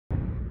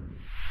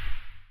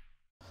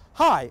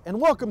Hi, and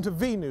welcome to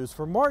VNews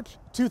for March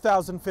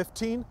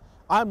 2015.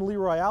 I'm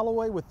Leroy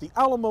Alloway with the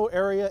Alamo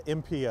Area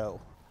MPO.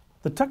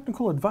 The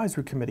Technical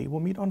Advisory Committee will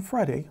meet on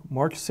Friday,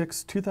 March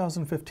 6,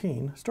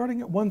 2015,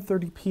 starting at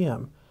 1:30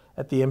 p.m.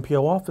 at the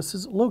MPO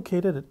Offices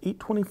located at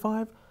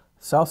 825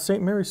 South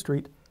St. Mary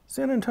Street,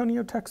 San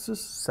Antonio, Texas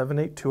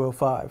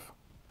 78205.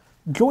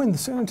 Join the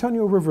San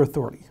Antonio River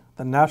Authority,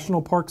 the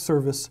National Park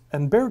Service,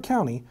 and Bexar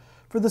County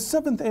for the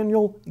 7th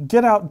annual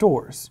Get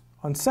Outdoors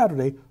on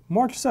Saturday,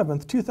 March 7,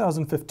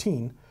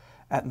 2015,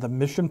 at the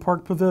Mission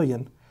Park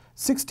Pavilion,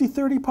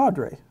 6030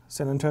 Padre,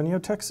 San Antonio,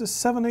 Texas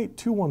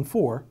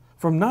 78214,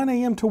 from 9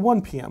 a.m. to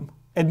 1 p.m.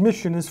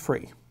 Admission is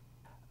free.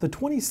 The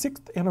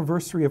 26th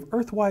Anniversary of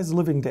Earthwise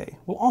Living Day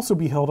will also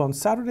be held on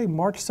Saturday,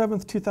 March 7,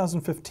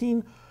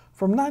 2015,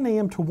 from 9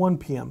 a.m. to 1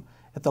 p.m.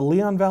 at the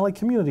Leon Valley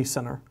Community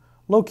Center,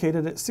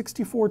 located at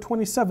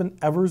 6427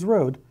 Evers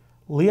Road,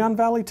 Leon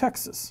Valley,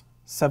 Texas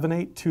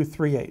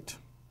 78238.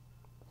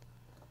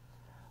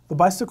 The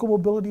Bicycle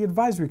Mobility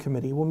Advisory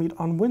Committee will meet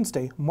on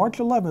Wednesday,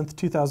 March 11,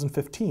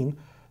 2015,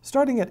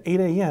 starting at 8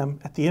 a.m.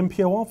 at the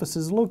MPO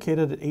offices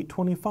located at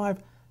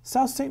 825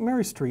 South St.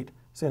 Mary Street,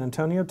 San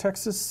Antonio,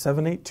 Texas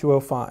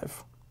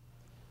 78205.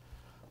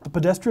 The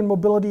Pedestrian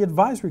Mobility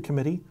Advisory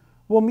Committee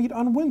will meet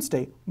on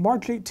Wednesday,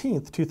 March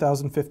 18,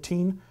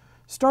 2015,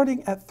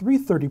 starting at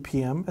 3:30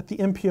 p.m. at the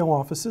MPO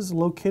offices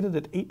located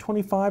at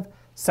 825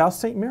 South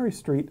St. Mary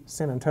Street,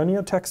 San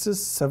Antonio,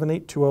 Texas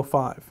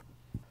 78205.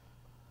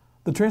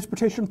 The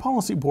Transportation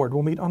Policy Board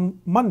will meet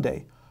on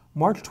Monday,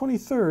 March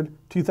 23,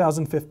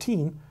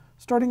 2015,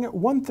 starting at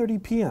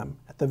 1:30 p.m.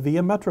 at the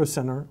Via Metro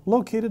Center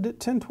located at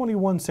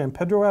 1021 San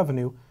Pedro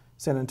Avenue,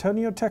 San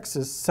Antonio,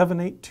 Texas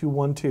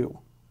 78212.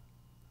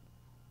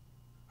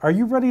 Are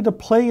you ready to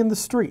play in the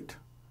street?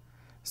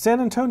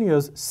 San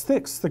Antonio's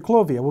 6th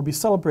Ciclovia will be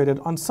celebrated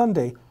on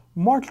Sunday,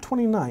 March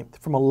 29th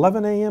from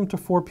 11 a.m. to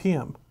 4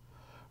 p.m.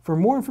 For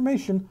more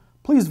information,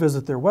 please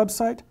visit their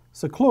website,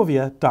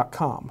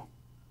 ciclovia.com.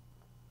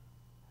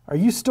 Are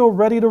you still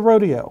ready to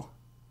rodeo?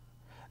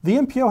 The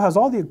MPO has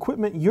all the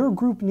equipment your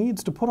group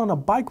needs to put on a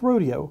bike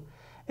rodeo,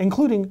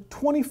 including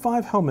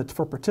 25 helmets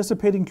for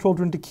participating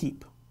children to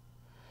keep.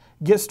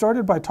 Get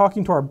started by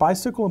talking to our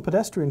bicycle and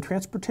pedestrian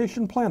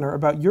transportation planner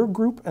about your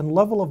group and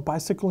level of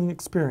bicycling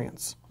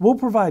experience. We'll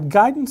provide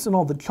guidance and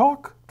all the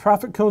chalk,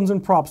 traffic cones,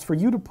 and props for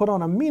you to put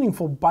on a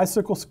meaningful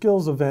bicycle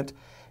skills event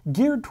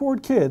geared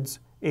toward kids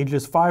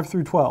ages 5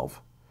 through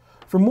 12.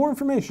 For more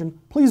information,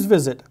 please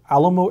visit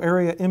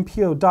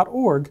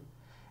alamoareampo.org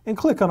and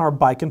click on our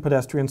bike and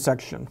pedestrian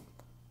section.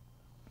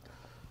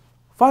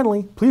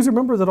 Finally, please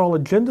remember that all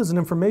agendas and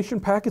information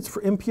packets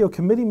for MPO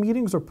committee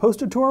meetings are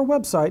posted to our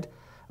website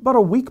about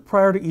a week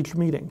prior to each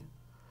meeting.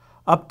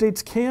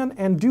 Updates can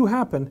and do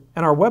happen,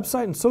 and our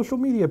website and social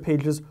media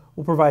pages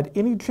will provide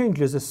any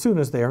changes as soon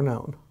as they are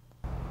known.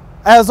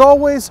 As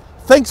always,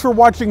 thanks for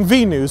watching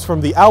VNews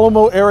from the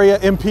Alamo Area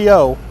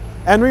MPO,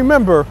 and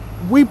remember,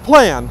 we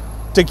plan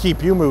to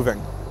keep you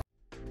moving.